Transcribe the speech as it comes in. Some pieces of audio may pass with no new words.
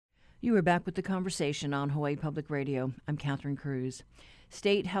You are back with the conversation on Hawaii Public Radio. I'm Catherine Cruz.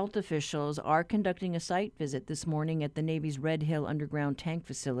 State health officials are conducting a site visit this morning at the Navy's Red Hill underground tank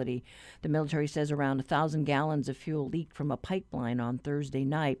facility. The military says around 1,000 gallons of fuel leaked from a pipeline on Thursday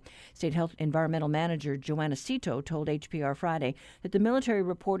night. State Health Environmental Manager Joanna Cito told HPR Friday that the military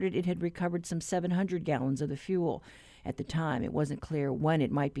reported it had recovered some 700 gallons of the fuel. At the time, it wasn't clear when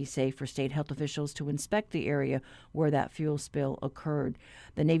it might be safe for state health officials to inspect the area where that fuel spill occurred.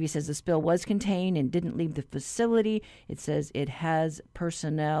 The Navy says the spill was contained and didn't leave the facility. It says it has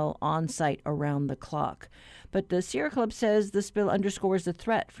personnel on site around the clock. But the Sierra Club says the spill underscores the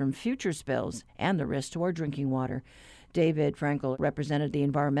threat from future spills and the risk to our drinking water. David Frankel represented the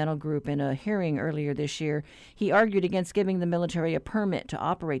environmental group in a hearing earlier this year. He argued against giving the military a permit to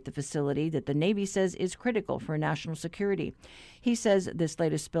operate the facility that the Navy says is critical for national security. He says this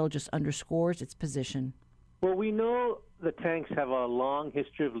latest spill just underscores its position. Well, we know the tanks have a long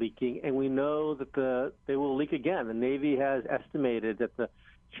history of leaking, and we know that they will leak again. The Navy has estimated that the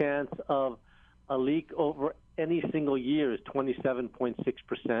chance of a leak over any single year is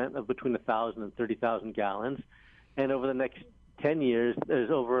 27.6% of between 1,000 and 30,000 gallons. And over the next 10 years,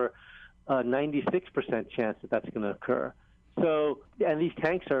 there's over a 96% chance that that's going to occur. So, and these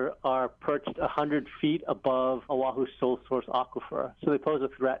tanks are perched 100 feet above Oahu's sole source aquifer, so they pose a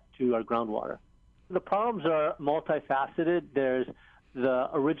threat to our groundwater. The problems are multifaceted. There's the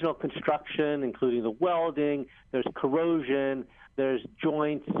original construction, including the welding, there's corrosion, there's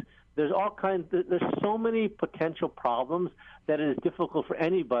joints, there's so many potential problems that it is difficult for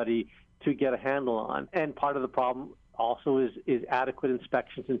anybody to get a handle on. And part of the problem also is adequate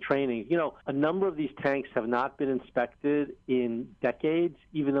inspections and training. You know, a number of these tanks have not been inspected in decades,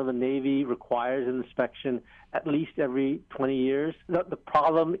 even though the Navy requires an inspection at least every 20 years. The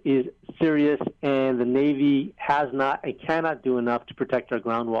problem is serious, and the Navy has not and cannot do enough to protect our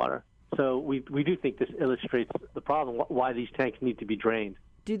groundwater. So we do think this illustrates the problem, why these tanks need to be drained.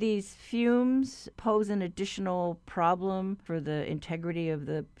 Do these fumes pose an additional problem for the integrity of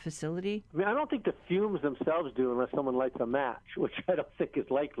the facility? I mean, I don't think the fumes themselves do unless someone lights a match, which I don't think is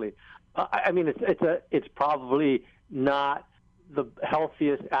likely. I mean, it's probably not the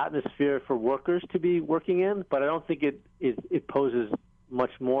healthiest atmosphere for workers to be working in, but I don't think it poses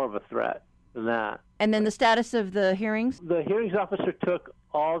much more of a threat than that. And then the status of the hearings? The hearings officer took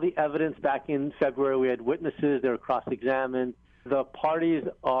all the evidence back in February. We had witnesses. They were cross-examined. The parties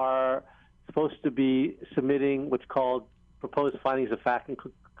are supposed to be submitting what's called proposed findings of fact and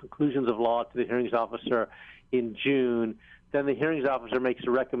conclusions of law to the hearings officer in June. Then the hearings officer makes a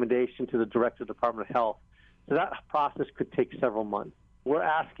recommendation to the Director of the Department of Health. So that process could take several months. We're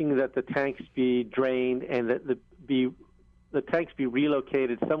asking that the tanks be drained and that the tanks be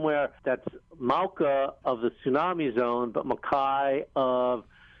relocated somewhere that's Mauka of the tsunami zone, but Makai of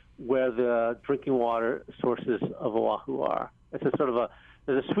where the drinking water sources of Oahu are. It's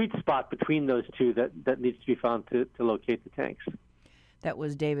there's a sweet spot between those two that needs to be found to locate the tanks. That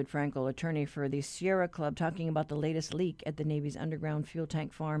was David Frankel, attorney for the Sierra Club, talking about the latest leak at the Navy's underground fuel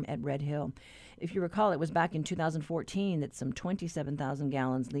tank farm at Red Hill. If you recall, it was back in 2014 that some 27,000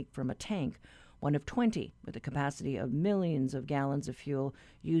 gallons leaked from a tank, one of 20 with a capacity of millions of gallons of fuel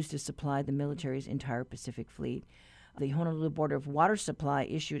used to supply the military's entire Pacific fleet. The Honolulu Board of Water Supply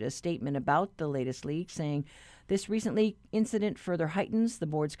issued a statement about the latest leak, saying this recent leak incident further heightens the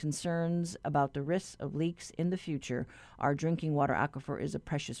board's concerns about the risks of leaks in the future. Our drinking water aquifer is a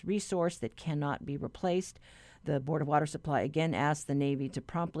precious resource that cannot be replaced. The Board of Water Supply again asked the Navy to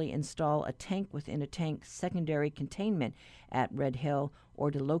promptly install a tank within a tank secondary containment at Red Hill or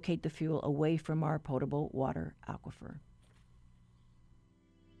to locate the fuel away from our potable water aquifer.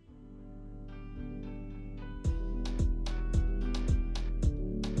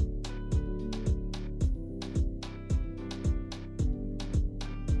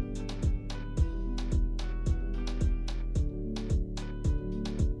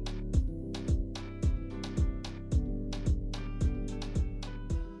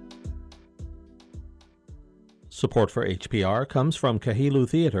 Support for HPR comes from Kahilu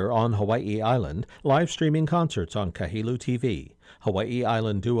Theater on Hawaii Island, live streaming concerts on Kahilu TV. Hawaii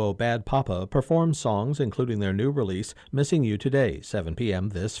Island duo Bad Papa performs songs including their new release, Missing You Today, 7 p.m.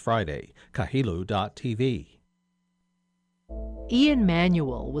 this Friday. Kahilu.tv. Ian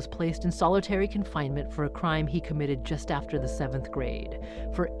Manuel was placed in solitary confinement for a crime he committed just after the 7th grade.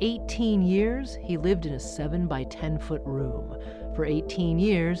 For 18 years, he lived in a 7 by 10-foot room. For 18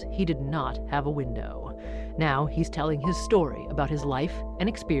 years, he did not have a window. Now he's telling his story about his life and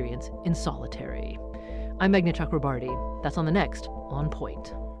experience in solitary. I'm Meghna Chakrabarty. That's on the next On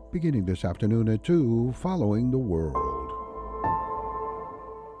Point. Beginning this afternoon at 2, Following the World.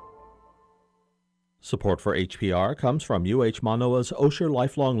 Support for HPR comes from UH Manoa's Osher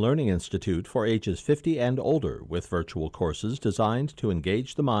Lifelong Learning Institute for ages 50 and older, with virtual courses designed to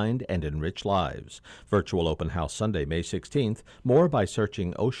engage the mind and enrich lives. Virtual open house Sunday, May 16th. More by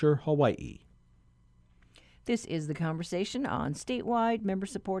searching Osher Hawaii. This is The Conversation on statewide,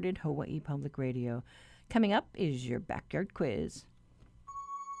 member-supported Hawaii Public Radio. Coming up is your backyard quiz.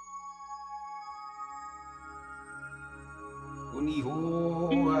 Ole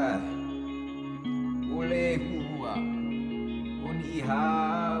hua, uni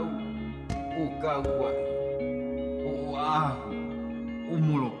hau, o kauai, o ahu, o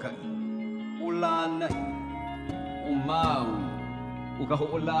molokai, o lanai, o mau, o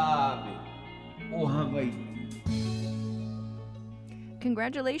kaho'olawe, o Hawaii.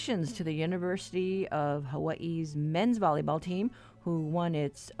 Congratulations to the University of Hawaii's men's volleyball team, who won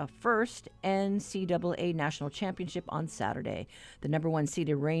its first NCAA National Championship on Saturday. The number one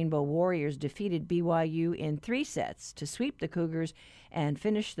seeded Rainbow Warriors defeated BYU in 3 sets to sweep the Cougars and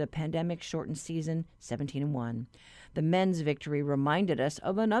finish the pandemic-shortened season 17-1. The men's victory reminded us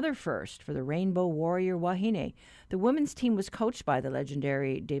of another first for the Rainbow Warrior Wahine. The women's team was coached by the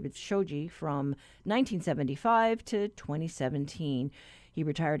legendary David Shoji from 1975 to 2017. He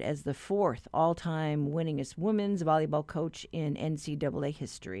retired as the 4th all-time winningest women's volleyball coach in NCAA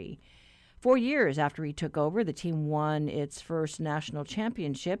history. 4 years after he took over, the team won its first national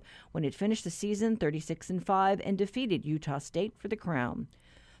championship when it finished the season 36-5 and defeated Utah State for the crown.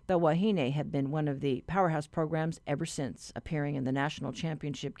 The Wahine have been one of the powerhouse programs ever since, appearing in the national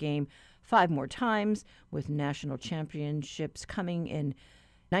championship game 5 more times, with national championships coming in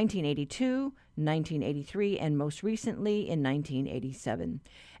 1982, 1983, and most recently in 1987.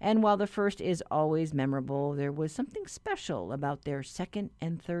 And while the first is always memorable, there was something special about their second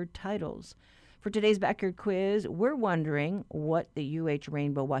and third titles. For today's Backyard Quiz, we're wondering what the UH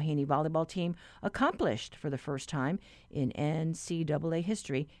Rainbow Wahine volleyball team accomplished for the first time in NCAA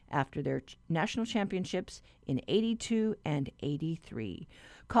history after their national championships in 82 and 83.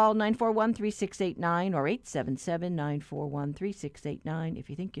 Call 941-3689 or 877-941-3689 if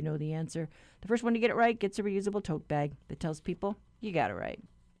you think you know the answer. The first one to get it right gets a reusable tote bag that tells people you got it right.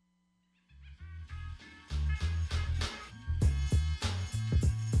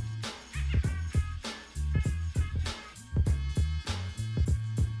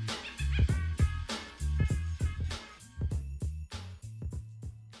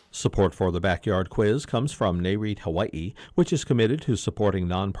 Support for the Backyard Quiz comes from NAREIT Hawaii, which is committed to supporting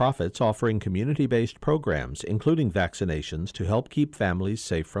nonprofits offering community-based programs, including vaccinations to help keep families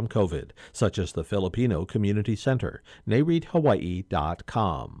safe from COVID, such as the Filipino Community Center.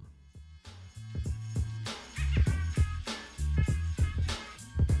 NAREITHawaii.com.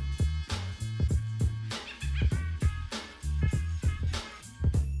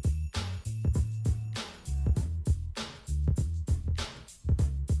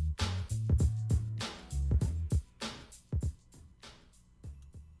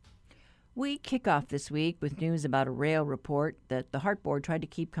 We kick off this week with news about a rail report that the HART board tried to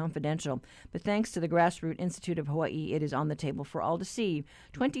keep confidential. But thanks to the Grassroots Institute of Hawaii, it is on the table for all to see.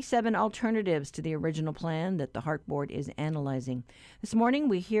 27 alternatives to the original plan that the HART board is analyzing. This morning,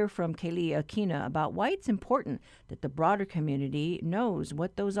 we hear from Kaylee Akina about why it's important that the broader community knows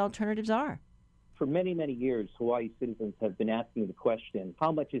what those alternatives are. For many, many years, Hawaii citizens have been asking the question,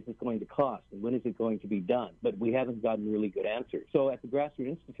 how much is this going to cost and when is it going to be done? But we haven't gotten really good answers. So at the Grassroots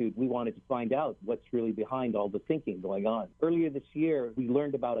Institute, we wanted to find out what's really behind all the thinking going on. Earlier this year, we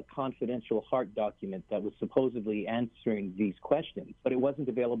learned about a confidential HART document that was supposedly answering these questions, but it wasn't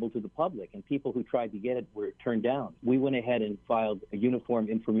available to the public, and people who tried to get it were turned down. We went ahead and filed a Uniform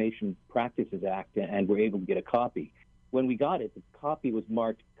Information Practices Act and were able to get a copy. When we got it, the copy was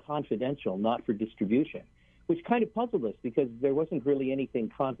marked confidential, not for distribution, which kind of puzzled us because there wasn't really anything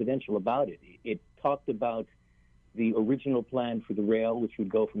confidential about it. It talked about the original plan for the rail, which would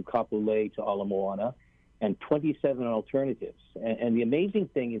go from Kapolei to Ala Moana, and 27 alternatives. And the amazing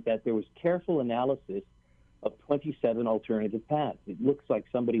thing is that there was careful analysis of 27 alternative paths. It looks like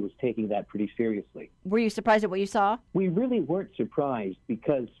somebody was taking that pretty seriously. Were you surprised at what you saw? We really weren't surprised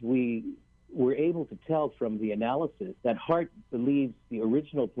because we were able to tell from the analysis that HART believes the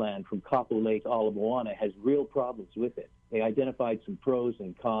original plan from Kapolei to Ala Moana has real problems with it. They identified some pros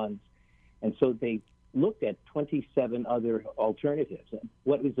and cons, and so they looked at 27 other alternatives.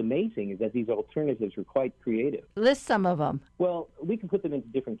 What was amazing is that these alternatives were quite creative. List some of them. Well, we can put them into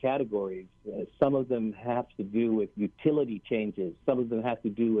different categories. Some of them have to do with utility changes. Some of them have to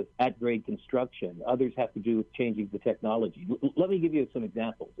do with at-grade construction. Others have to do with changing the technology. Let me give you some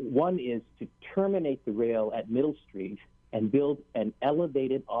examples. One is to terminate the rail at Middle Street and build an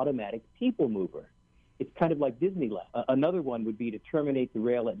elevated automatic people mover. It's kind of like Disneyland. Another one would be to terminate the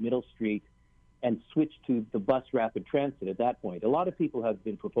rail at Middle Street and switch to the bus rapid transit at that point. A lot of people have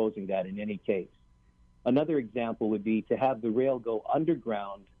been proposing that in any case. Another example would be to have the rail go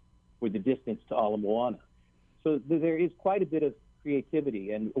underground for the distance to Ala Moana. So there is quite a bit of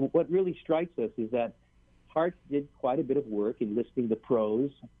creativity. And what really strikes us is that HART did quite a bit of work in listing the pros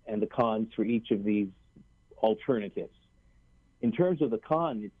and the cons for each of these alternatives. In terms of the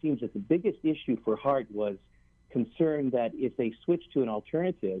con, it seems that the biggest issue for HART was concern that if they switched to an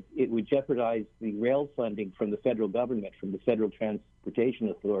alternative, it would jeopardize the rail funding from the federal government, from the Federal Transportation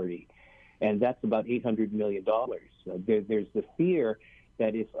Authority. And that's about $800 million. There's the fear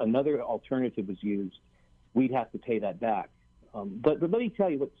that if another alternative was used, we'd have to pay that back. But let me tell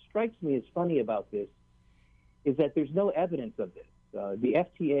you, what strikes me as funny about this is that there's no evidence of this. The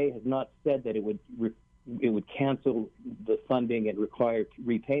FTA has not said that it would cancel the funding and require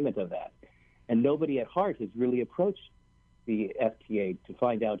repayment of that. And nobody at HART has really approached the FTA to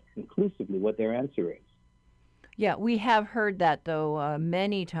find out conclusively what their answer is. Yeah, we have heard that, though,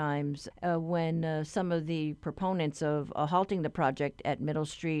 many times when some of the proponents of halting the project at Middle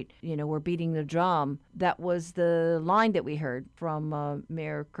Street, were beating the drum. That was the line that we heard from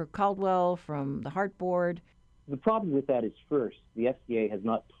Mayor Kirk Caldwell, from the HART board. The problem with that is, first, the FTA has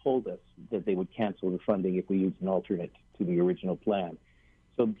not told us that they would cancel the funding if we use an alternate to the original plan.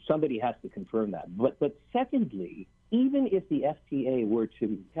 So somebody has to confirm that. But secondly, even if the FTA were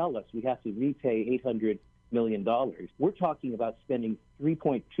to tell us we have to repay $800 million, we're talking about spending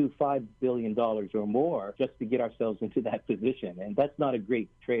 $3.25 billion or more just to get ourselves into that position. And that's not a great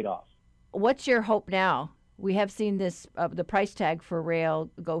trade-off. What's your hope now? We have seen this, the price tag for rail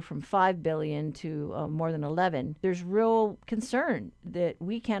go from $5 billion to more than 11. There's real concern that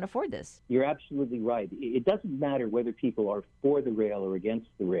we can't afford this. You're absolutely right. It doesn't matter whether people are for the rail or against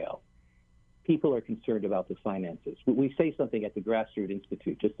the rail. People are concerned about the finances. We say something at the Grassroots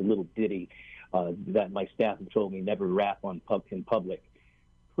Institute, just a little ditty that my staff have told me never rap in public.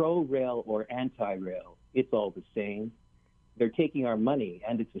 Pro-rail or anti-rail, it's all the same. They're taking our money,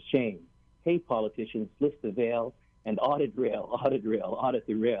 and it's a shame. Hey, politicians, lift the veil and audit rail, audit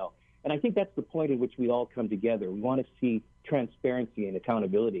the rail. And I think that's the point at which we all come together. We want to see transparency and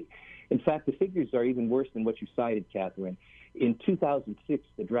accountability. In fact, the figures are even worse than what you cited, Catherine. In 2006,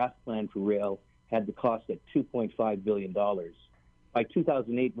 the draft plan for rail had the cost at $2.5 billion. By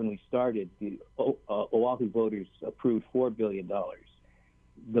 2008, when we started, the Oahu voters approved $4 billion.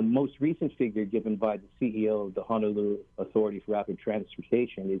 The most recent figure given by the CEO of the Honolulu Authority for Rapid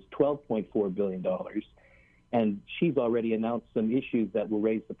Transportation is $12.4 billion. And she's already announced some issues that will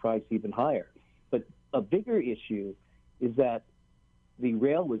raise the price even higher. But a bigger issue is that the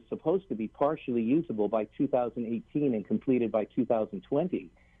rail was supposed to be partially usable by 2018 and completed by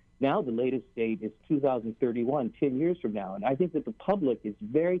 2020. Now the latest date is 2031, 10 years from now. And I think that the public is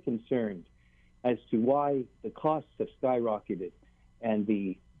very concerned as to why the costs have skyrocketed and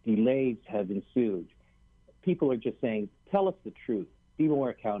the delays have ensued. People are just saying, tell us the truth. Be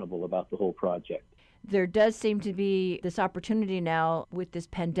more accountable about the whole project. There does seem to be this opportunity now with this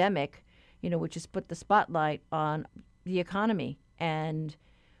pandemic, which has put the spotlight on the economy. And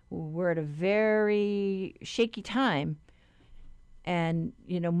we're at a very shaky time. And,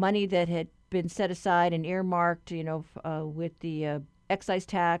 money that had been set aside and earmarked, with the excise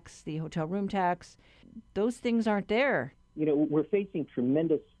tax, the hotel room tax, those things aren't there. We're facing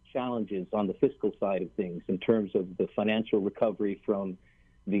tremendous challenges on the fiscal side of things in terms of the financial recovery from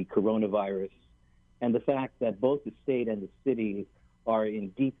the coronavirus and the fact that both the state and the city are in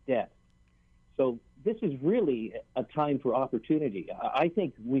deep debt. So this is really a time for opportunity. I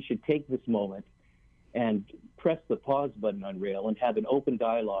think we should take this moment and press the pause button on rail and have an open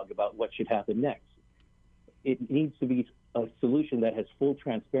dialogue about what should happen next. It needs to be a solution that has full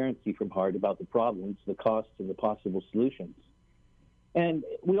transparency from HART about the problems, the costs, and the possible solutions. And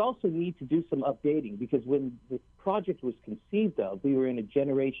we also need to do some updating because when the project was conceived of, we were in a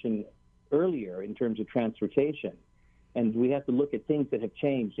generation earlier in terms of transportation. And we have to look at things that have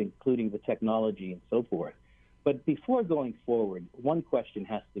changed, including the technology and so forth. But before going forward, one question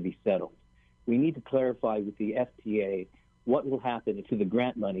has to be settled. We need to clarify with the FTA what will happen to the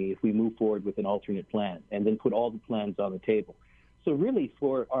grant money if we move forward with an alternate plan, and then put all the plans on the table. So really,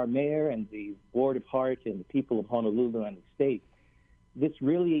 for our mayor and the board of HART and the people of Honolulu and the state, this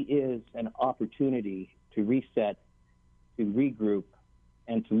really is an opportunity to reset, to regroup,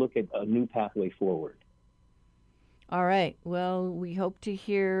 and to look at a new pathway forward. All right. Well, we hope to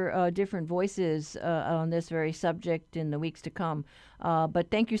hear different voices on this very subject in the weeks to come.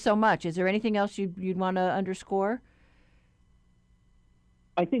 But thank you so much. Is there anything else you'd want to underscore?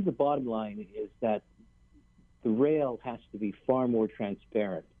 I think the bottom line is that the rail has to be far more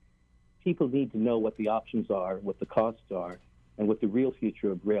transparent. People need to know what the options are, what the costs are, and what the real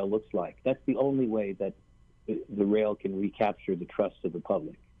future of rail looks like. That's the only way that the rail can recapture the trust of the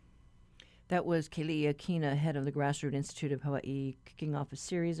public. That was Kelia Kina, head of the Grassroots Institute of Hawaii, kicking off a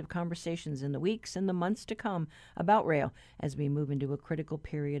series of conversations in the weeks and the months to come about rail as we move into a critical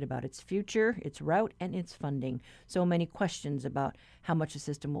period about its future, its route, and its funding. So many questions about how much the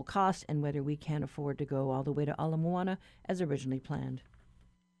system will cost and whether we can afford to go all the way to Ala Moana as originally planned.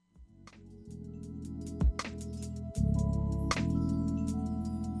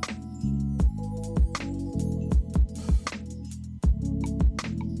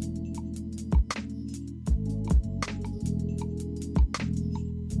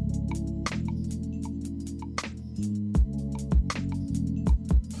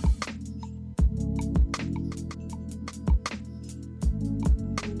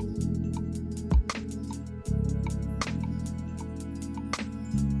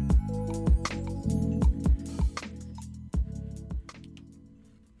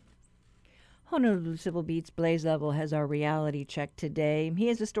 Honolulu Civil Beat's Blaze Level has our reality check today. He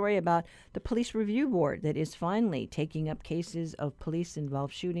has a story about the Police Review Board that is finally taking up cases of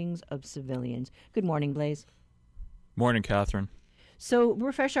police-involved shootings of civilians. Good morning, Blaze. Morning, Catherine. So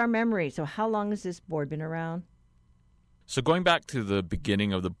refresh our memory. So how long has this board been around? So going back to the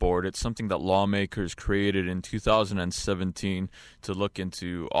beginning of the board, it's something that lawmakers created in 2017 to look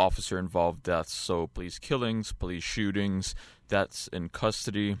into officer-involved deaths, so police killings, police shootings, deaths in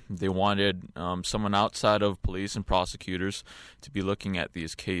custody. They wanted someone outside of police and prosecutors to be looking at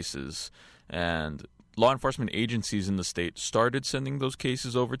these cases. And law enforcement agencies in the state started sending those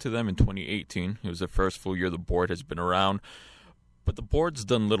cases over to them in 2018. It was the first full year the board has been around. But the board's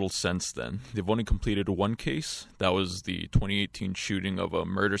done little since then. They've only completed one case. That was the 2018 shooting of a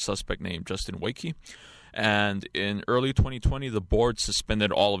murder suspect named Justin Waikiki. And in early 2020, the board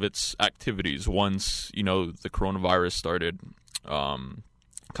suspended all of its activities once, the coronavirus started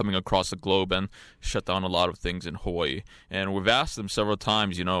coming across the globe and shut down a lot of things in Hawaii. And we've asked them several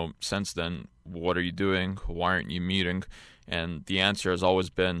times, since then, what are you doing? Why aren't you meeting? And the answer has always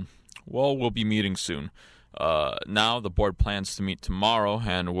been, well, we'll be meeting soon. Now the board plans to meet tomorrow,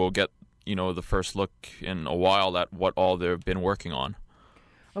 and we'll get, the first look in a while at what all they've been working on.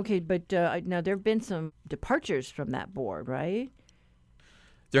 Okay, but now there have been some departures from that board, right?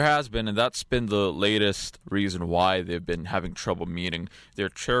 There has been, and that's been the latest reason why they've been having trouble meeting. Their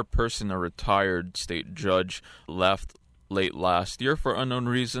chairperson, a retired state judge, left late last year for unknown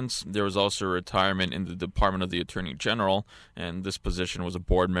reasons. There was also a retirement in the Department of the Attorney General, and this position was a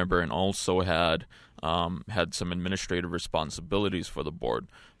board member and also had some administrative responsibilities for the board.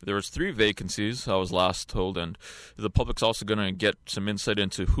 There was 3 vacancies, I was last told, and the public's also going to get some insight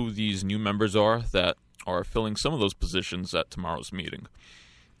into who these new members are that are filling some of those positions at tomorrow's meeting.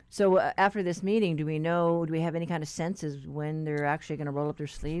 So after this meeting, do we have any kind of sense as when they're actually going to roll up their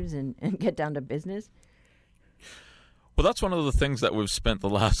sleeves and get down to business? Well, that's one of the things that we've spent the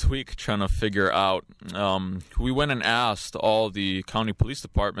last week trying to figure out. We went and asked all the county police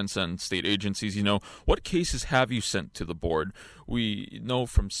departments and state agencies, what cases have you sent to the board? We know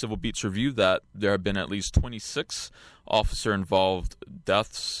from Civil Beats Review that there have been at least 26 officer-involved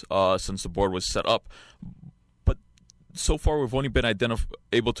deaths since the board was set up. So far, we've only been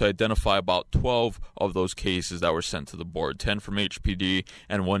able to identify about 12 of those cases that were sent to the board, 10 from HPD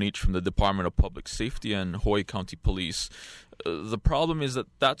and 1 each from the Department of Public Safety and Hawaii County Police. The problem is that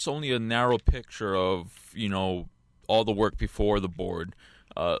that's only a narrow picture of, all the work before the board.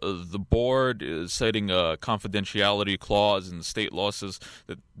 The board is citing a confidentiality clause in the state law says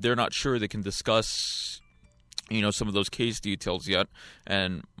that they're not sure they can discuss some of those case details yet.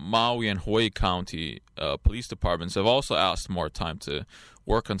 And Maui and Hawaii County police departments have also asked more time to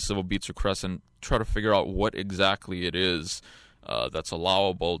work on Civil Beats requests and try to figure out what exactly it is that's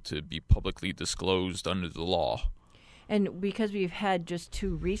allowable to be publicly disclosed under the law. And because we've had just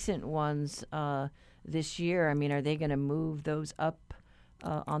 2 recent ones this year, are they going to move those up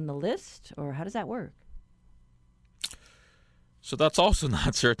on the list, or how does that work? So that's also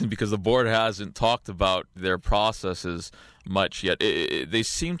not certain because the board hasn't talked about their processes much yet. They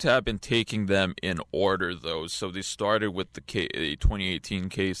seem to have been taking them in order, though. So they started with the 2018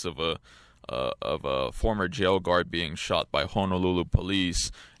 case of a former jail guard being shot by Honolulu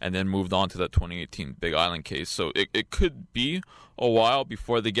police, and then moved on to that 2018 Big Island case. So it could be a while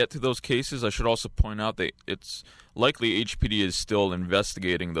before they get to those cases. I should also point out that it's likely HPD is still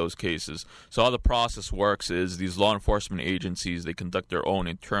investigating those cases. So how the process works is these law enforcement agencies, they conduct their own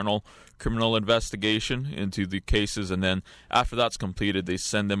internal criminal investigation into the cases, and then after that's completed, they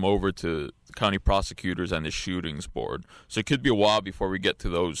send them over to county prosecutors and the shootings board. So it could be a while before we get to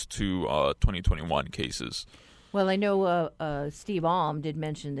those two 2021 cases. Well, I know Steve Alm did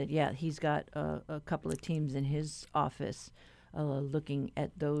mention that, yeah, he's got a couple of teams in his office looking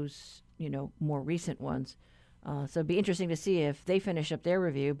at those, more recent ones. So it'd be interesting to see if they finish up their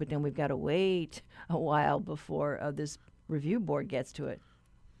review, but then we've got to wait a while before this review board gets to it.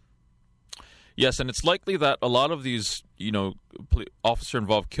 Yes, and it's likely that a lot of these,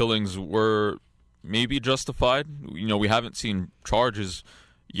 officer-involved killings were maybe justified. We haven't seen charges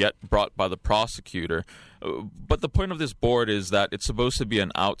yet brought by the prosecutor. But the point of this board is that it's supposed to be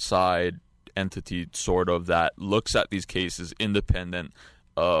an outside entity, sort of, that looks at these cases independent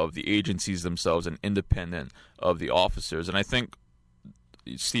of the agencies themselves and independent of the officers. And I think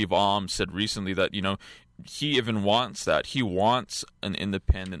Steve Alm said recently that, he even wants that. He wants an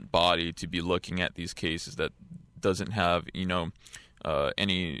independent body to be looking at these cases that doesn't have, isn't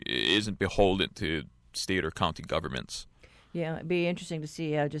beholden to state or county governments. Yeah, it'd be interesting to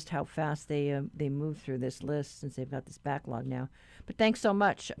see just how fast they move through this list, since they've got this backlog now. But thanks so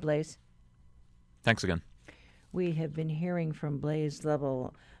much, Blaze. Thanks again. We have been hearing from Blaze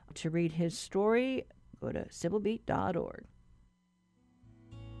Lovell. To read his story, go to civilbeat.org.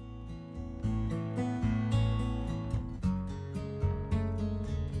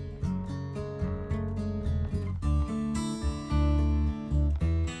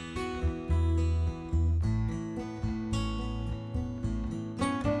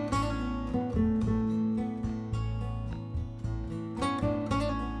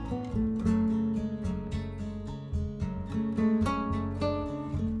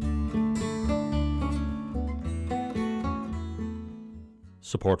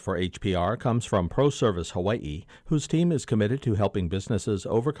 Support for HPR comes from ProService Hawaii, whose team is committed to helping businesses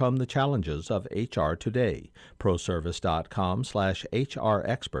overcome the challenges of HR today. ProService.com/HR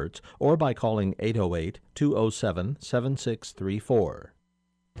experts or by calling 808-207-7634.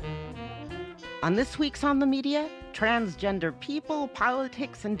 On this week's On the Media, transgender people,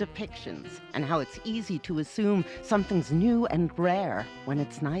 politics, and depictions, and how it's easy to assume something's new and rare when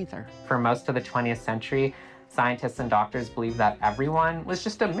it's neither. For most of the 20th century, scientists and doctors believed that everyone was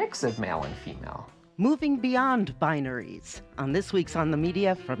just a mix of male and female. Moving beyond binaries on this week's On the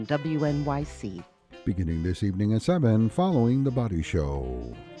Media from WNYC. Beginning this evening at 7, following The Body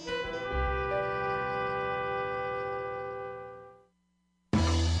Show.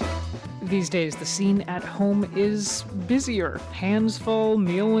 These days, the scene at home is busier. Hands full,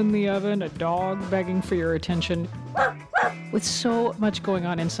 meal in the oven, a dog begging for your attention. With so much going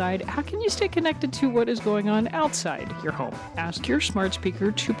on inside, how can you stay connected to what is going on outside your home? Ask your smart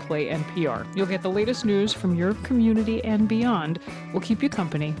speaker to play NPR. You'll get the latest news from your community and beyond. We'll keep you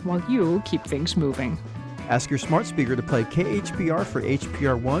company while you keep things moving. Ask your smart speaker to play KHPR for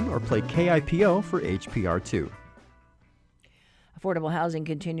HPR1 or play KIPO for HPR2. Affordable housing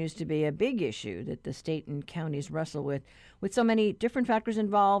continues to be a big issue that the state and counties wrestle with so many different factors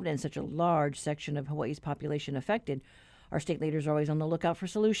involved and such a large section of Hawaii's population affected. Our state leaders are always on the lookout for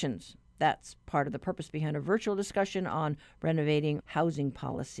solutions. That's part of the purpose behind a virtual discussion on renovating housing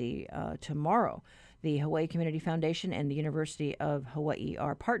policy tomorrow. The Hawaii Community Foundation and the University of Hawaii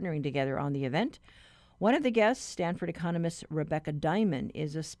are partnering together on the event. One of the guests, Stanford economist Rebecca Diamond,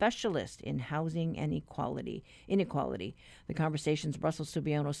 is a specialist in housing and inequality. The Conversation's Russell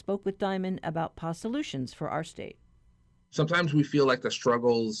Subiano spoke with Diamond about solutions for our state. Sometimes we feel like the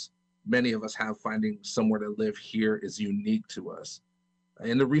struggles many of us have finding somewhere to live here is unique to us.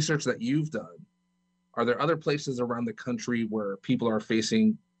 In the research that you've done, are there other places around the country where people are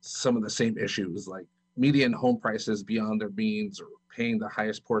facing some of the same issues, like median home prices beyond their means, or paying the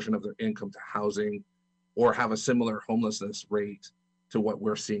highest portion of their income to housing, or have a similar homelessness rate to what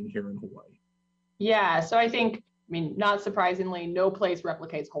we're seeing here in Hawaii? Yeah, so I think, not surprisingly, no place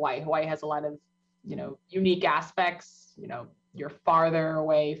replicates Hawaii. Hawaii has a lot of, unique aspects. You're farther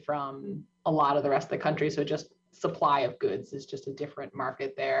away from a lot of the rest of the country, so just supply of goods is just a different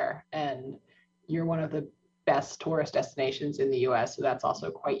market there. And you're one of the best tourist destinations in the US, so that's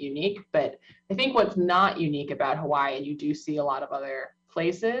also quite unique. But I think what's not unique about Hawaii, and you do see a lot of other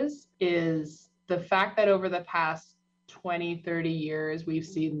places, is the fact that over the past 20, 30 years, we've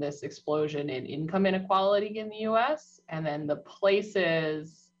seen this explosion in income inequality in the US. And then the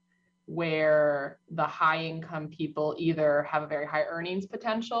places where the high income people either have a very high earnings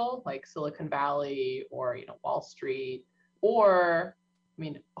potential, like Silicon Valley or Wall Street, or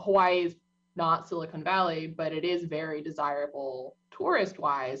Hawaii is not Silicon Valley, but it is very desirable tourist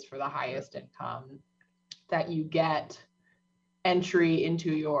wise for the highest income, that you get entry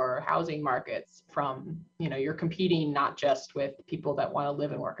into your housing markets from, you're competing not just with people that want to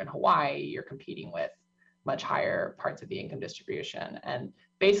live and work in Hawaii, you're competing with much higher parts of the income distribution. And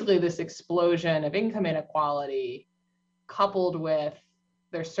basically this explosion of income inequality, coupled with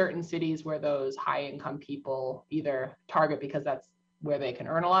there's certain cities where those high income people either target because that's where they can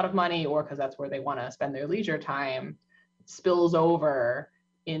earn a lot of money or because that's where they want to spend their leisure time, spills over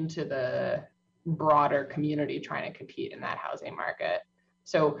into the broader community trying to compete in that housing market.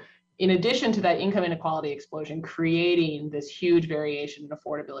 So in addition to that income inequality explosion, creating this huge variation in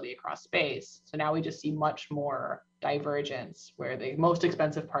affordability across space. So now we just see much more divergence where the most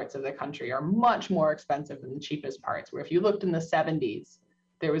expensive parts of the country are much more expensive than the cheapest parts, where if you looked in the 70s,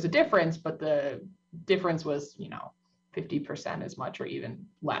 there was a difference, but the difference was, 50% as much or even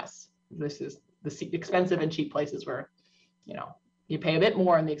less. This is the expensive and cheap places where, you pay a bit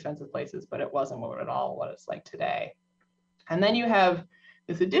more in the expensive places, but it wasn't at all what it's like today. And then you have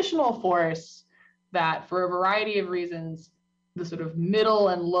this additional force that for a variety of reasons, the sort of middle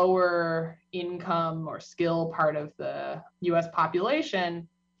and lower income or skill part of the US population,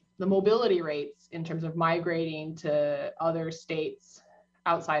 the mobility rates in terms of migrating to other states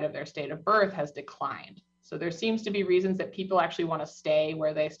outside of their state of birth has declined. So there seems to be reasons that people actually want to stay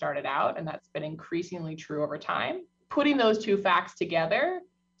where they started out, and that's been increasingly true over time. Putting those two facts together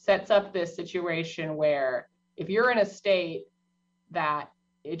sets up this situation where if you're in a state that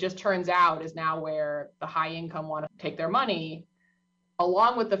it just turns out is now where the high income want to take their money,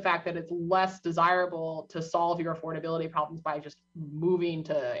 along with the fact that it's less desirable to solve your affordability problems by just moving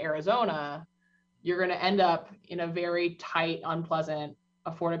to Arizona, you're going to end up in a very tight, unpleasant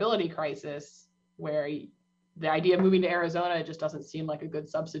affordability crisis where the idea of moving to Arizona just doesn't seem like a good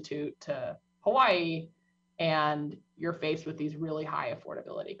substitute to Hawaii. And you're faced with these really high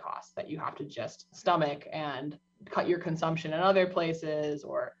affordability costs that you have to just stomach and cut your consumption in other places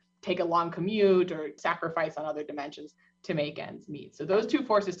or take a long commute or sacrifice on other dimensions to make ends meet. So those two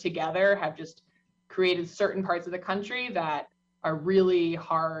forces together have just created certain parts of the country that are really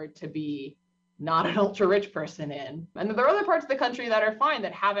hard to be not an ultra rich person in. And there are other parts of the country that are fine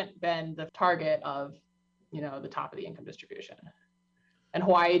that haven't been the target of, the top of the income distribution. And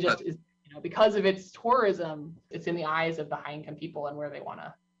Hawaii just is, because of its tourism, it's in the eyes of the high income people and where they want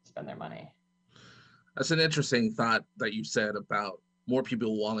to spend their money. That's an interesting thought that you said about more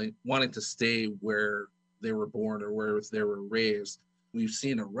people wanting to stay where they were born or where they were raised. We've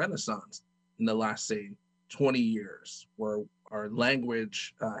seen a renaissance in the last, say, 20 years where our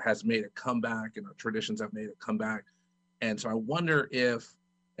language has made a comeback and our traditions have made a comeback. And so I wonder if,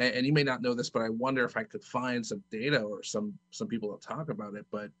 and you may not know this, but I wonder if I could find some data or some people to talk about it.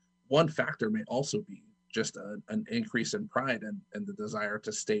 But one factor may also be just an increase in pride and the desire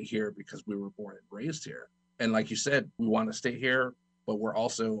to stay here because we were born and raised here. And like you said, we want to stay here, but we're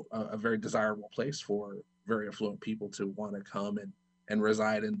also a very desirable place for very affluent people to want to come and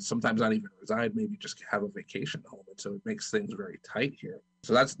reside, and sometimes not even reside, maybe just have a vacation home. And so it makes things very tight here.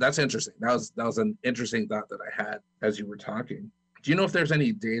 So that's interesting. That was an interesting thought that I had as you were talking. Do you know if there's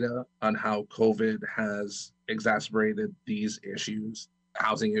any data on how COVID has exacerbated these issues,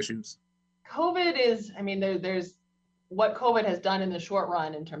 housing issues? COVID is, there's what COVID has done in the short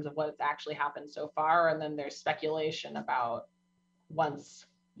run in terms of what's actually happened so far. And then there's speculation about once,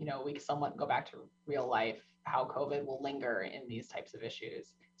 we somewhat go back to real life, how COVID will linger in these types of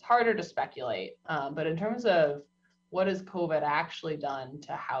issues. It's harder to speculate. But in terms of what has COVID actually done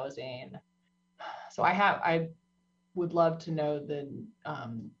to housing? So I would love to know the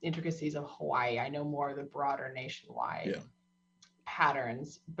intricacies of Hawaii. I know more of the broader nationwide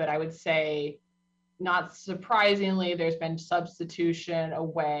patterns, but I would say, not surprisingly, there's been substitution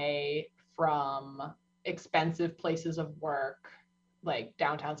away from expensive places of work, like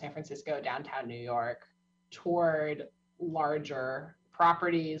downtown San Francisco, downtown New York, toward larger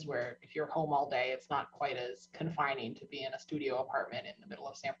properties where if you're home all day, it's not quite as confining to be in a studio apartment in the middle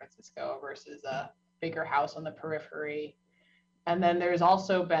of San Francisco versus a bigger house on the periphery. And then there's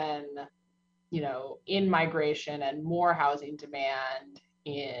also been, in migration and more housing demand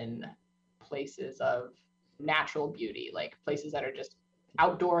in places of natural beauty, like places that are just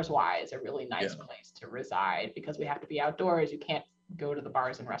outdoors wise, a really nice place to reside because we have to be outdoors. You can't go to the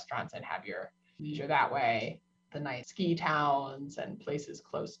bars and restaurants and have your leisure that way. The nice ski towns and places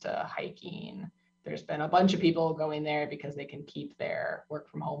close to hiking. There's been a bunch of people going there because they can keep their work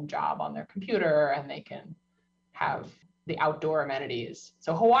from home job on their computer and they can have the outdoor amenities.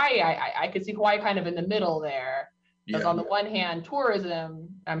 So Hawaii, I could see Hawaii kind of in the middle there. Because on the one hand, tourism,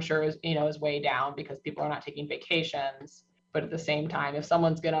 I'm sure is way down because people are not taking vacations. But at the same time, if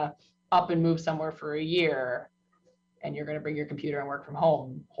someone's gonna up and move somewhere for a year, and you're going to bring your computer and work from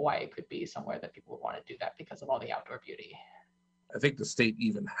home, Hawaii could be somewhere that people would want to do that because of all the outdoor beauty. I think the state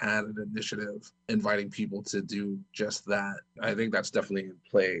even had an initiative inviting people to do just that. I think that's definitely in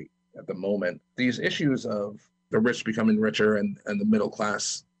play at the moment. These issues of the rich becoming richer and the middle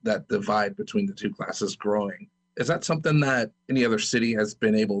class, that divide between the two classes growing, is that something that any other city has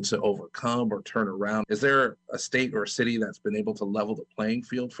been able to overcome or turn around? Is there a state or a city that's been able to level the playing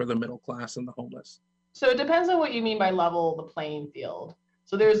field for the middle class and the homeless? So it depends on what you mean by level the playing field.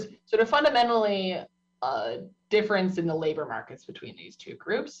 So there's sort of fundamentally a difference in the labor markets between these two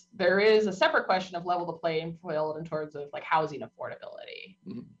groups. There is a separate question of level the playing field in terms of like housing affordability.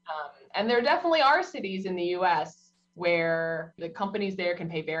 And there definitely are cities in the US where the companies there can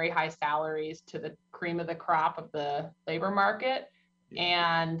pay very high salaries to the cream of the crop of the labor market,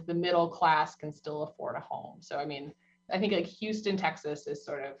 and the middle class can still afford a home. So, I mean, I think like Houston, Texas is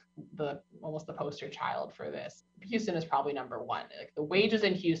sort of almost the poster child for this. Houston is probably number one. Like the wages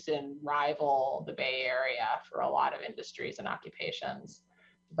in Houston rival the Bay Area for a lot of industries and occupations.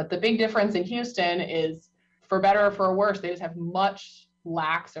 But the big difference in Houston is, for better or for worse, they just have much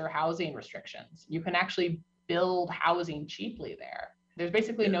laxer housing restrictions. You can actually build housing cheaply there. There's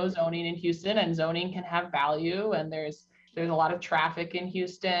basically no zoning in Houston, and zoning can have value, and there's a lot of traffic in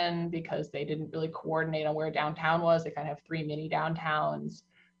Houston because they didn't really coordinate on where downtown was. They kind of have 3 mini downtowns.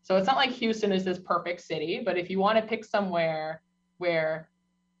 So it's not like Houston is this perfect city, but if you want to pick somewhere where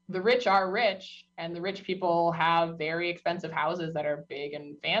the rich are rich and the rich people have very expensive houses that are big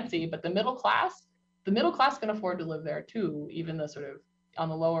and fancy, but the middle class can afford to live there too, even the sort of on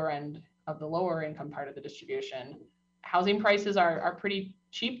the lower end of the lower income part of the distribution. Housing prices are pretty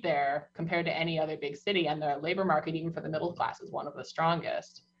cheap there compared to any other big city, and the labor market, even for the middle class, is one of the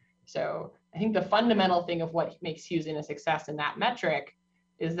strongest. So I think the fundamental thing of what makes Houston a success in that metric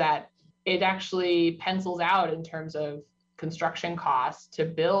is that it actually pencils out in terms of construction costs to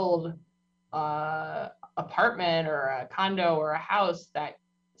build an apartment or a condo or a house that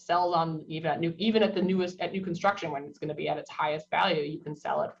sells on even at new construction, when it's going to be at its highest value, you can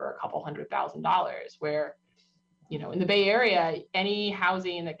sell it for a couple $100,000. Where, you know, in the Bay Area, any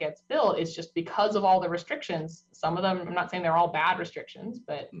housing that gets built is just because of all the restrictions. Some of them, I'm not saying they're all bad restrictions,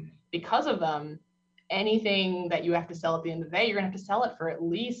 but because of them, anything that you have to sell at the end of the day, you're going to have to sell it for at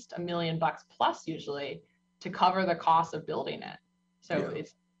least $1 million plus usually to cover the cost of building it. So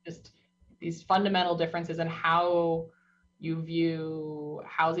it's just these fundamental differences in how you view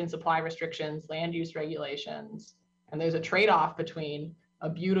housing supply restrictions, land use regulations, and there's a trade-off between a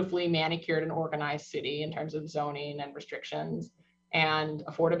beautifully manicured and organized city in terms of zoning and restrictions and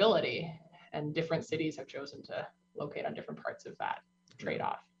affordability. And different cities have chosen to locate on different parts of that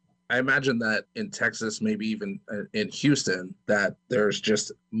trade-off. I imagine that in Texas, maybe even in Houston, that there's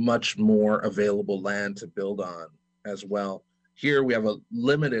just much more available land to build on as well. Here we have a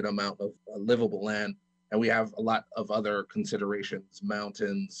limited amount of livable land, and we have a lot of other considerations: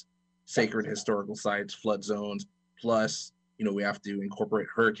 mountains, sacred historical sites, flood zones, plus, you know, we have to incorporate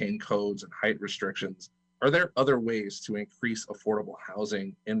hurricane codes and height restrictions. Are there other ways to increase affordable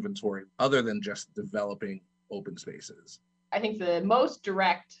housing inventory other than just developing open spaces? I think the most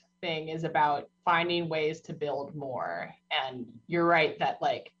direct thing is about finding ways to build more. And you're right that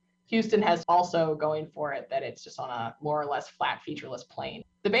like Houston has also going for it that it's just on a more or less flat, featureless plain.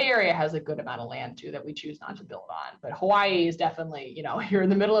 The Bay Area has a good amount of land too that we choose not to build on, but Hawaii is definitely, you know, you're in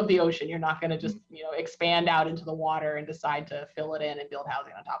the middle of the ocean. You're not going to just, you know, expand out into the water and decide to fill it in and build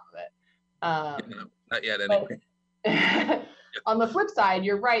housing on top of it. Not yet, anyway. On the flip side,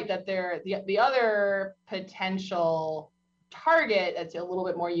 you're right that the other potential target that's a little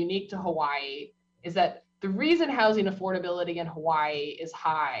bit more unique to Hawaii is that the reason housing affordability in Hawaii is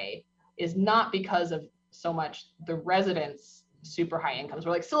high is not because of so much the residents' super high incomes.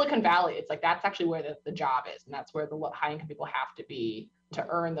 We're like Silicon Valley. It's like that's actually where the job is, and that's where the high income people have to be to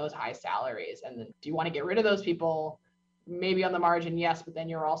earn those high salaries. And then do you want to get rid of those people? Maybe on the margin, yes, but then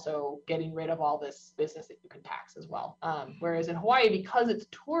you're also getting rid of all this business that you can tax as well. Whereas in Hawaii, because it's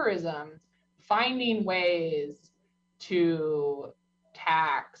tourism, finding ways to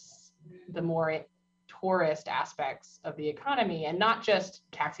tax the more tourist aspects of the economy and not just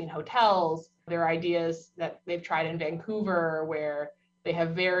taxing hotels. There are ideas that they've tried in Vancouver where they've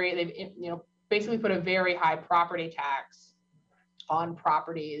basically put a very high property tax on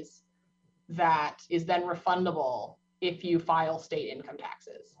properties that is then refundable if you file state income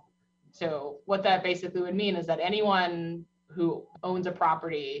taxes. So what that basically would mean is that anyone who owns a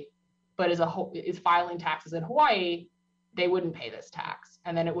property but is filing taxes in Hawaii, they wouldn't pay this tax.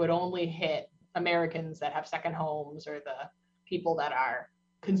 And then it would only hit Americans that have second homes or the people that are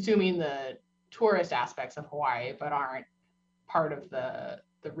consuming the tourist aspects of Hawaii, but aren't part of the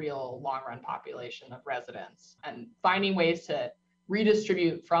real long-run population of residents, and finding ways to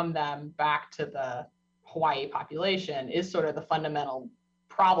redistribute from them back to the Hawaii population is sort of the fundamental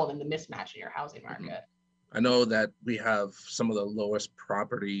problem in the mismatch in your housing market. I know that we have some of the lowest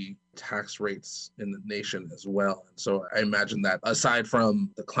property tax rates in the nation as well. And so I imagine that aside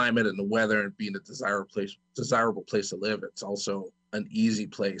from the climate and the weather and being a desirable place to live, it's also an easy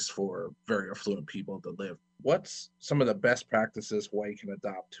place for very affluent people to live. What's some of the best practices Hawaii can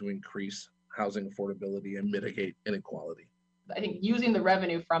adopt to increase housing affordability and mitigate inequality? I think using the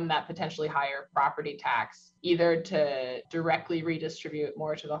revenue from that potentially higher property tax, either to directly redistribute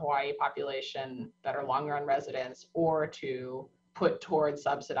more to the Hawaii population that are long-run residents, or to put towards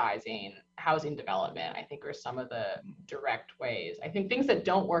subsidizing housing development, I think are some of the direct ways. I think things that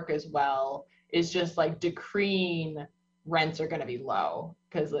don't work as well is just like decreeing rents are going to be low,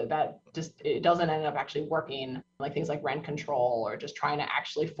 because that just, it doesn't end up actually working, like things like rent control or just trying to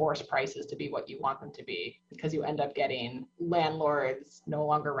actually force prices to be what you want them to be, because you end up getting landlords no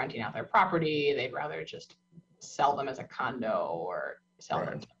longer renting out their property. They'd rather just sell them as a condo or sell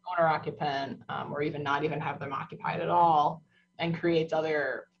them to an owner occupant, or even not even have them occupied at all, and creates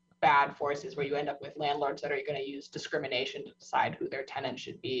other bad forces where you end up with landlords that are going to use discrimination to decide who their tenant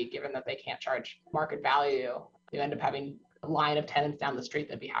should be, given that they can't charge market value. You end up having a line of tenants down the street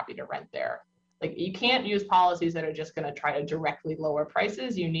that'd be happy to rent there. Like, you can't use policies that are just going to try to directly lower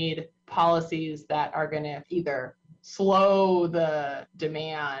prices. You need policies that are going to either slow the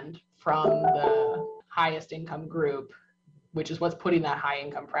demand from the highest income group, which is what's putting that high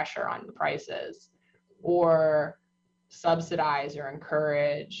income pressure on the prices, or subsidize or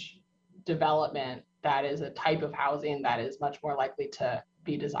encourage development that is a type of housing that is much more likely to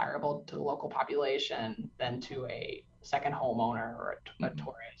be desirable to the local population than to a second homeowner or a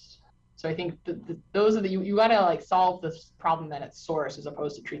tourist. So I think those are you got to like solve this problem at its source as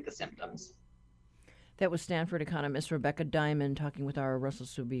opposed to treat the symptoms. That was Stanford economist Rebecca Diamond talking with our Russell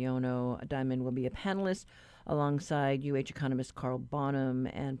Subiono. Diamond will be a panelist alongside UH economist Carl Bonham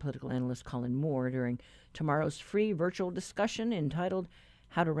and political analyst Colin Moore during tomorrow's free virtual discussion entitled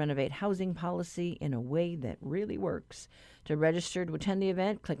How to Renovate Housing Policy in a Way That Really Works. To register to attend the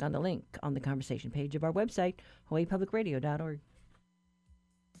event, click on the link on the conversation page of our website, hawaiipublicradio.org.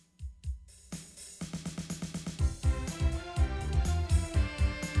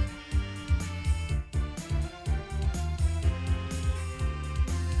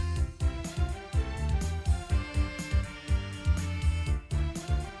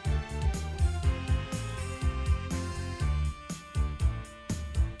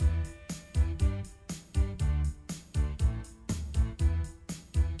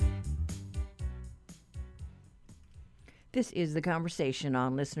 This is The Conversation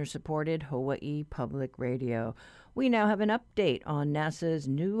on listener-supported Hawaii Public Radio. We now have an update on NASA's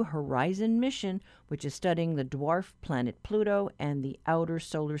New Horizon mission, which is studying the dwarf planet Pluto and the outer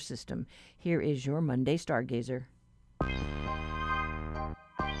solar system. Here is your Monday Stargazer.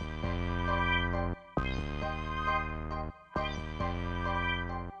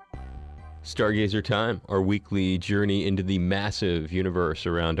 Stargazer Time, our weekly journey into the massive universe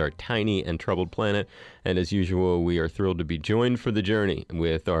around our tiny and troubled planet. And as usual, we are thrilled to be joined for the journey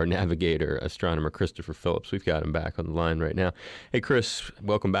with our navigator, astronomer Christopher Phillips. We've got him back on the line right now. Hey, Chris,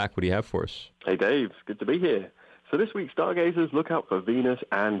 welcome back. What do you have for us? Hey, Dave. Good to be here. So this week, stargazers look out for Venus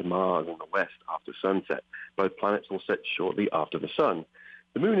and Mars in the west after sunset. Both planets will set shortly after the sun.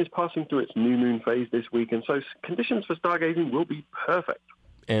 The moon is passing through its new moon phase this week, and so conditions for stargazing will be perfect.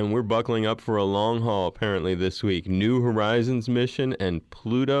 And we're buckling up for a long haul, apparently, this week. New Horizons mission and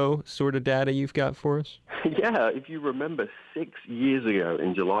Pluto sort of data you've got for us? Yeah, if you remember, 6 years ago,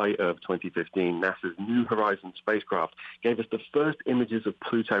 in July of 2015, NASA's New Horizons spacecraft gave us the first images of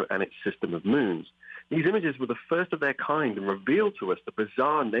Pluto and its system of moons. These images were the first of their kind and revealed to us the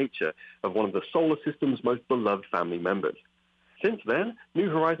bizarre nature of one of the solar system's most beloved family members. Since then, New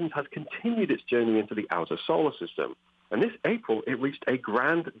Horizons has continued its journey into the outer solar system. And this April, it reached a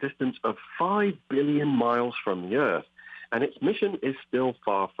grand distance of 5 billion miles from the Earth, and its mission is still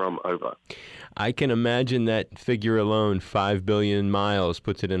far from over. I can imagine that figure alone, 5 billion miles,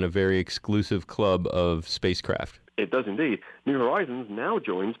 puts it in a very exclusive club of spacecraft. It does indeed. New Horizons now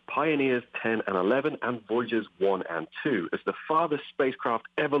joins Pioneers 10 and 11 and Voyagers 1 and 2 as the farthest spacecraft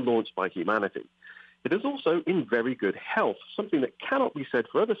ever launched by humanity. It is also in very good health, something that cannot be said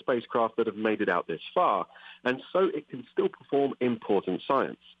for other spacecraft that have made it out this far, and so it can still perform important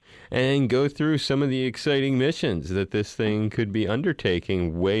science. And go through some of the exciting missions that this thing could be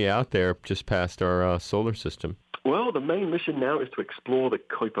undertaking way out there just past our solar system. Well, the main mission now is to explore the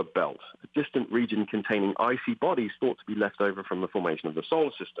Kuiper Belt, a distant region containing icy bodies thought to be left over from the formation of the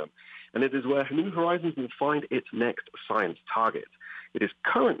solar system. And it is where New Horizons will find its next science target. It is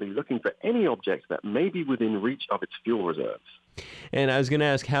currently looking for any object that may be within reach of its fuel reserves. And I was going to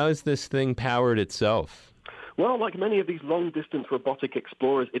ask, how is this thing powered itself? Well, like many of these long-distance robotic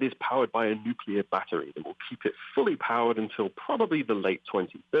explorers, it is powered by a nuclear battery that will keep it fully powered until probably the late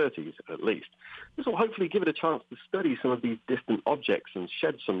 2030s at least. This will hopefully give it a chance to study some of these distant objects and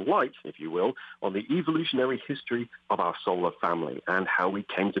shed some light, if you will, on the evolutionary history of our solar family and how we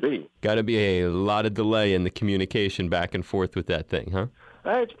came to be. Got to be a lot of delay in the communication back and forth with that thing, huh?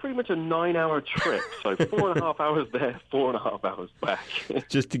 It's pretty much a 9-hour trip, so 4.5 hours there, 4.5 hours back.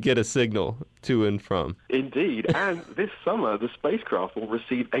 Just to get a signal to and from. Indeed, and this summer the spacecraft will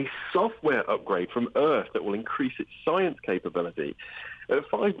receive a software upgrade from Earth that will increase its science capability. At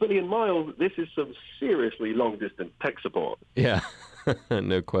 5 billion miles, this is some seriously long-distance tech support. Yeah,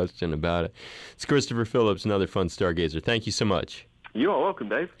 no question about it. It's Christopher Phillips, another fun stargazer. Thank you so much. You are welcome,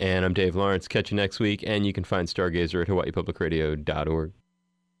 Dave. And I'm Dave Lawrence. Catch you next week, and you can find Stargazer at hawaiipublicradio.org.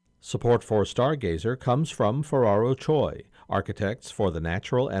 Support for Stargazer comes from Ferraro Choi, architects for the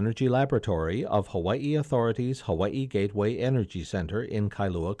Natural Energy Laboratory of Hawaii Authority's Hawaii Gateway Energy Center in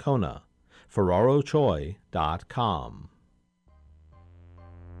Kailua Kona. FerraroChoi.com.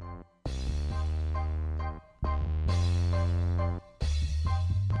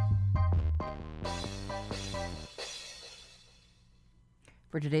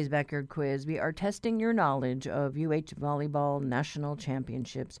 For today's Backyard Quiz, we are testing your knowledge of UH Volleyball National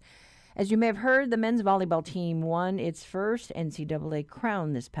Championships. As you may have heard, the men's volleyball team won its first NCAA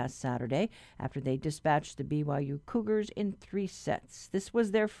crown this past Saturday after they dispatched the BYU Cougars in 3 sets. This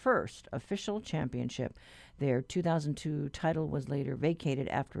was their first official championship. Their 2002 title was later vacated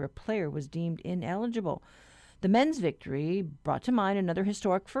after a player was deemed ineligible. The men's victory brought to mind another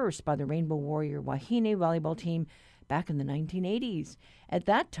historic first by the Rainbow Warrior Wahine volleyball team back in the 1980s. At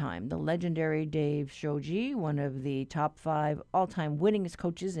that time, the legendary Dave Shoji, one of the top 5 all-time winningest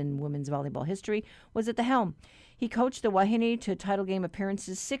coaches in women's volleyball history, was at the helm. He coached the Wahine to title game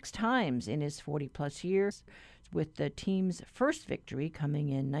appearances 6 times in his 40-plus years, with the team's first victory coming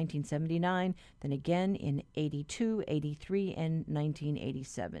in 1979, then again in 82, 83, and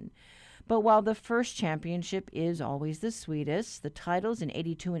 1987. But while the first championship is always the sweetest, the titles in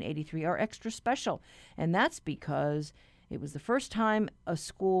 82 and 83 are extra special. And that's because it was the first time a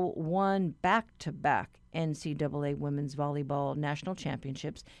school won back-to-back NCAA Women's Volleyball National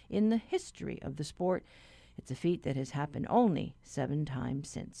Championships in the history of the sport. It's a feat that has happened only 7 times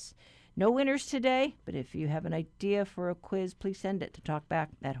since. No winners today, but if you have an idea for a quiz, please send it to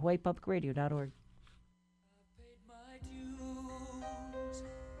talkback@hawaiipublicradio.org.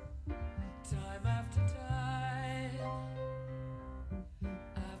 Time after time,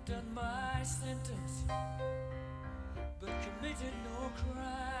 I've done my sentence, but committed no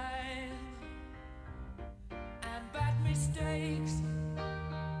crime. And bad mistakes,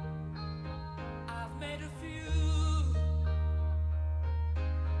 I've made a few.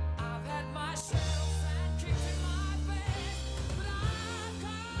 I've had my shells and kicks in my face, but I've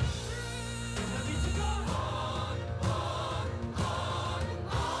come through. I need to go on, on, on,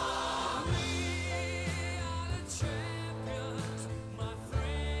 on. We are the champions, my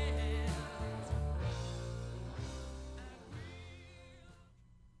friends.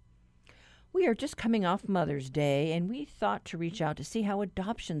 We are just coming off Mother's Day, and we thought to reach out to see how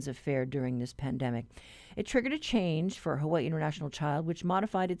adoptions have fared during this pandemic. It triggered a change for Hawaii International Child, which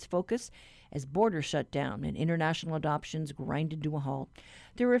modified its focus as borders shut down and international adoptions grinded to a halt.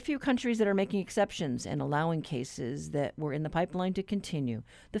 There are a few countries that are making exceptions and allowing cases that were in the pipeline to continue.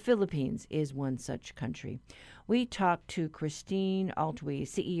 The Philippines is one such country. We talked to Christine Altwee,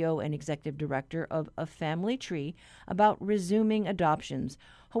 CEO and Executive Director of A Family Tree, about resuming adoptions.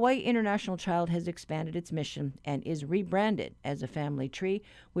 Hawaii International Child has expanded its mission and is rebranded as A Family Tree,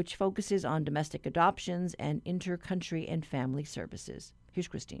 which focuses on domestic adoptions and inter-country and family services. Here's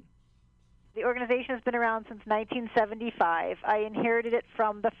Christine. The organization has been around since 1975. I inherited it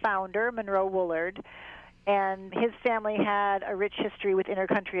from the founder, Monroe Woolard, and his family had a rich history with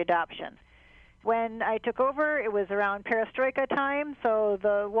inter-country adoption. When I took over, it was around perestroika time, so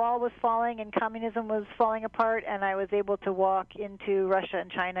the wall was falling and communism was falling apart, and I was able to walk into Russia and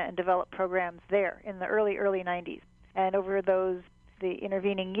China and develop programs there in the early 90s. And over the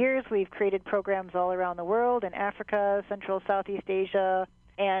intervening years, we've created programs all around the world, in Africa, Central, Southeast Asia,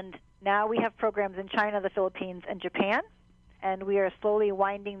 and now we have programs in China, the Philippines, and Japan, and we are slowly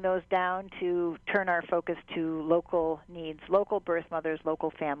winding those down to turn our focus to local needs, local birth mothers, local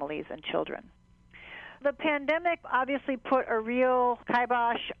families, and children. The pandemic obviously put a real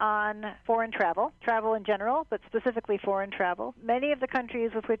kibosh on foreign travel in general, but specifically foreign travel. Many of the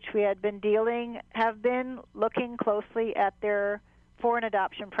countries with which we had been dealing have been looking closely at their foreign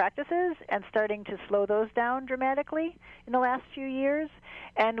adoption practices and starting to slow those down dramatically in the last few years.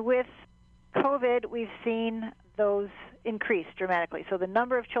 And with COVID, we've seen those increase dramatically. So the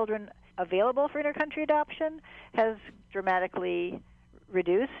number of children available for intercountry adoption has dramatically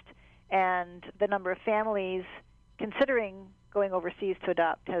reduced, and the number of families considering going overseas to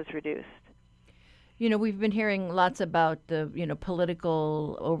adopt has reduced. You know, we've been hearing lots about the,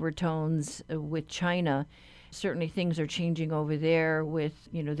 political overtones with China. Certainly things are changing over there with,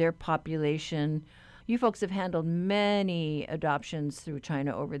 their population. You folks have handled many adoptions through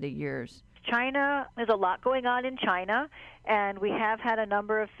China over the years. China, there's a lot going on in China, and we have had a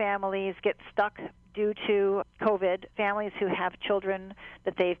number of families get stuck due to COVID, families who have children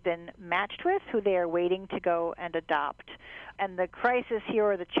that they've been matched with, who they are waiting to go and adopt. And the crisis here,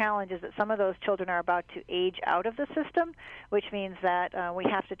 or the challenge, is that some of those children are about to age out of the system, which means that we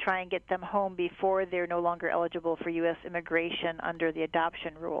have to try and get them home before they're no longer eligible for U.S. immigration under the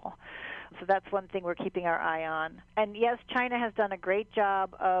adoption rule. So that's one thing we're keeping our eye on. And yes, China has done a great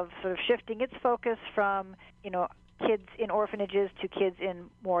job of sort of shifting its focus from, kids in orphanages to kids in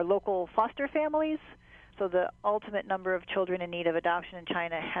more local foster families. So the ultimate number of children in need of adoption in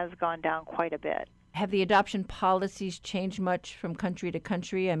China has gone down quite a bit. Have the adoption policies changed much from country to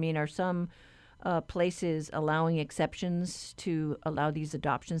country? I mean, are some places allowing exceptions to allow these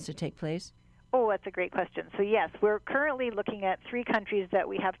adoptions to take place? Oh, that's a great question. So yes, we're currently looking at 3 countries that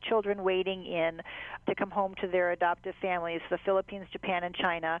we have children waiting in to come home to their adoptive families: the Philippines, Japan, and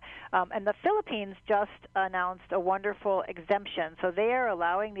China. And the Philippines just announced a wonderful exemption. So they are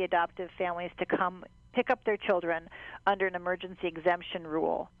allowing the adoptive families to come pick up their children under an emergency exemption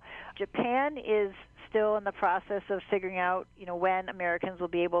rule. Japan is still in the process of figuring out, when Americans will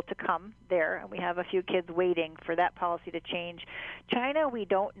be able to come there, and we have a few kids waiting for that policy to change. China, we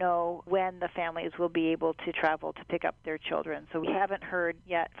don't know when the families will be able to travel to pick up their children, so we haven't heard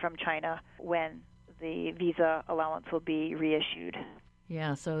yet from China when the visa allowance will be reissued.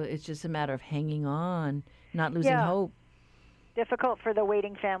 Yeah, so it's just a matter of hanging on, not losing hope. Difficult for the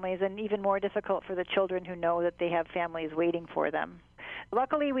waiting families, and even more difficult for the children who know that they have families waiting for them.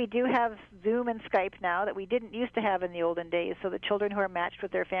 Luckily, we do have Zoom and Skype now that we didn't used to have in the olden days, so the children who are matched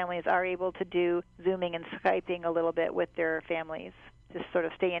with their families are able to do Zooming and Skyping a little bit with their families to sort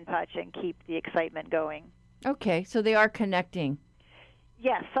of stay in touch and keep the excitement going. Okay, so they are connecting.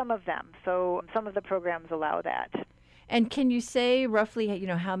 Yes, some of them. So some of the programs allow that. And can you say roughly,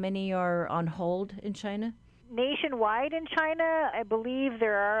 how many are on hold in China? Nationwide in China, I believe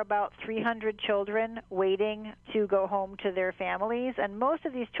there are about 300 children waiting to go home to their families, and most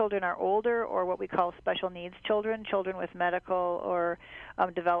of these children are older, or what we call special needs children, children with medical or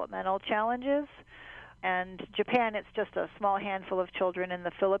developmental challenges. And Japan, it's just a small handful of children. In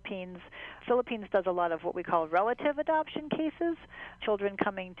the Philippines does a lot of what we call relative adoption cases, children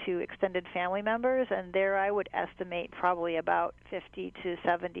coming to extended family members, and there I would estimate probably about 50 to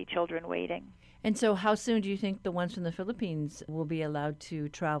 70 children waiting. And so how soon do you think the ones from the Philippines will be allowed to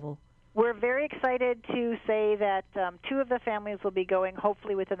travel? We're very excited to say that 2 of the families will be going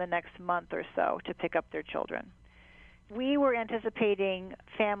hopefully within the next month or so to pick up their children. We were anticipating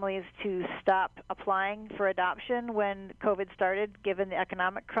families to stop applying for adoption when COVID started, given the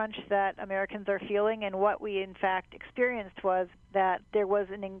economic crunch that Americans are feeling. And what we, in fact, experienced was that there was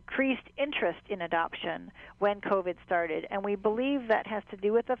an increased interest in adoption when COVID started. And we believe that has to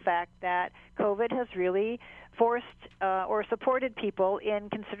do with the fact that COVID has really forced or supported people in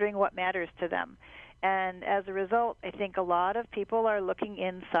considering what matters to them. And as a result, I think a lot of people are looking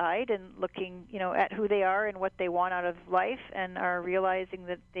inside and looking, at who they are and what they want out of life, and are realizing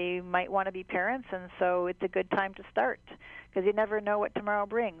that they might want to be parents, and so it's a good time to start, because you never know what tomorrow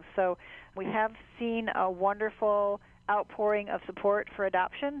brings. So we have seen a wonderful outpouring of support for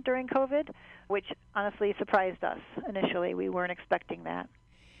adoption during COVID, which honestly surprised us initially. We weren't expecting that.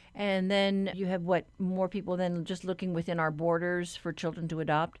 And then you have more people than just looking within our borders for children to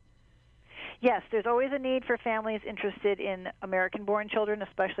adopt? Yes, there's always a need for families interested in American-born children,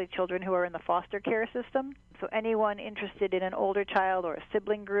 especially children who are in the foster care system. So anyone interested in an older child or a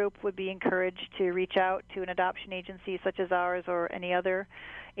sibling group would be encouraged to reach out to an adoption agency such as ours or any other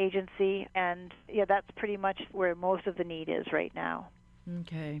agency. And that's pretty much where most of the need is right now.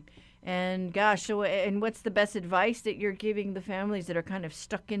 Okay. And gosh, and what's the best advice that you're giving the families that are kind of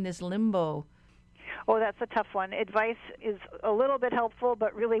stuck in this limbo? Oh, that's a tough one. Advice is a little bit helpful,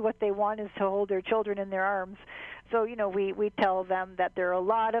 but really what they want is to hold their children in their arms. So, we tell them that there are a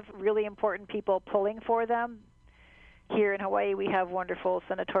lot of really important people pulling for them. Here in Hawaii, we have wonderful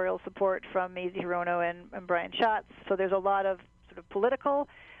senatorial support from Mazie Hirono and Brian Schatz. So there's a lot of sort of political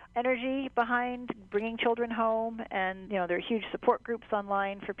energy behind bringing children home, and there are huge support groups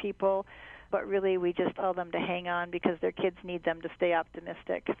online for people. But really, we just tell them to hang on because their kids need them to stay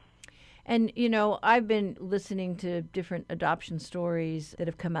optimistic. And, I've been listening to different adoption stories that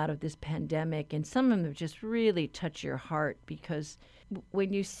have come out of this pandemic, and some of them just really touch your heart because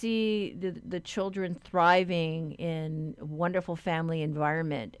when you see the children thriving in a wonderful family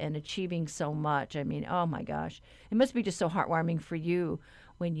environment and achieving so much, I mean, oh my gosh, it must be just so heartwarming for you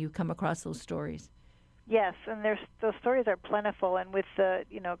when you come across those stories. Yes, and those stories are plentiful, and with the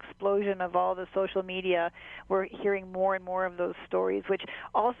explosion of all the social media, we're hearing more and more of those stories, which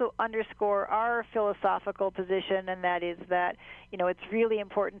also underscore our philosophical position, and that is that it's really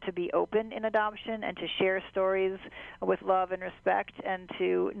important to be open in adoption and to share stories with love and respect, and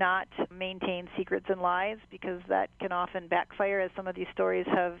to not maintain secrets and lies, because that can often backfire, as some of these stories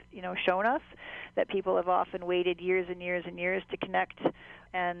have shown us, that people have often waited years and years and years to connect.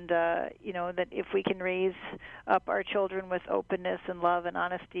 And, that if we can raise up our children with openness and love and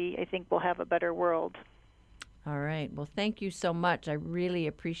honesty, I think we'll have a better world. All right. Well, thank you so much. I really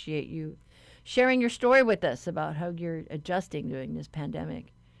appreciate you sharing your story with us about how you're adjusting during this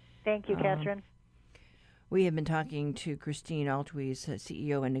pandemic. Thank you, Catherine. We have been talking to Christine Altwies,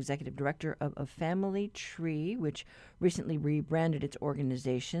 CEO and Executive Director of Family Tree, which recently rebranded its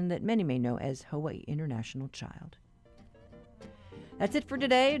organization that many may know as Hawaii International Child. That's it for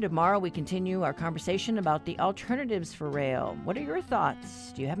today. Tomorrow we continue our conversation about the alternatives for rail. What are your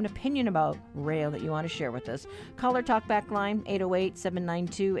thoughts? Do you have an opinion about rail that you want to share with us? Call our talkback line,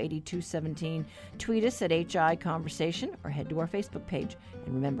 808-792-8217. Tweet us at HI Conversation or head to our Facebook page.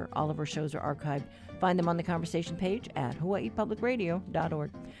 And remember, all of our shows are archived. Find them on the conversation page at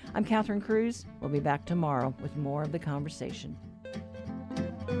hawaiipublicradio.org. I'm Catherine Cruz. We'll be back tomorrow with more of the conversation.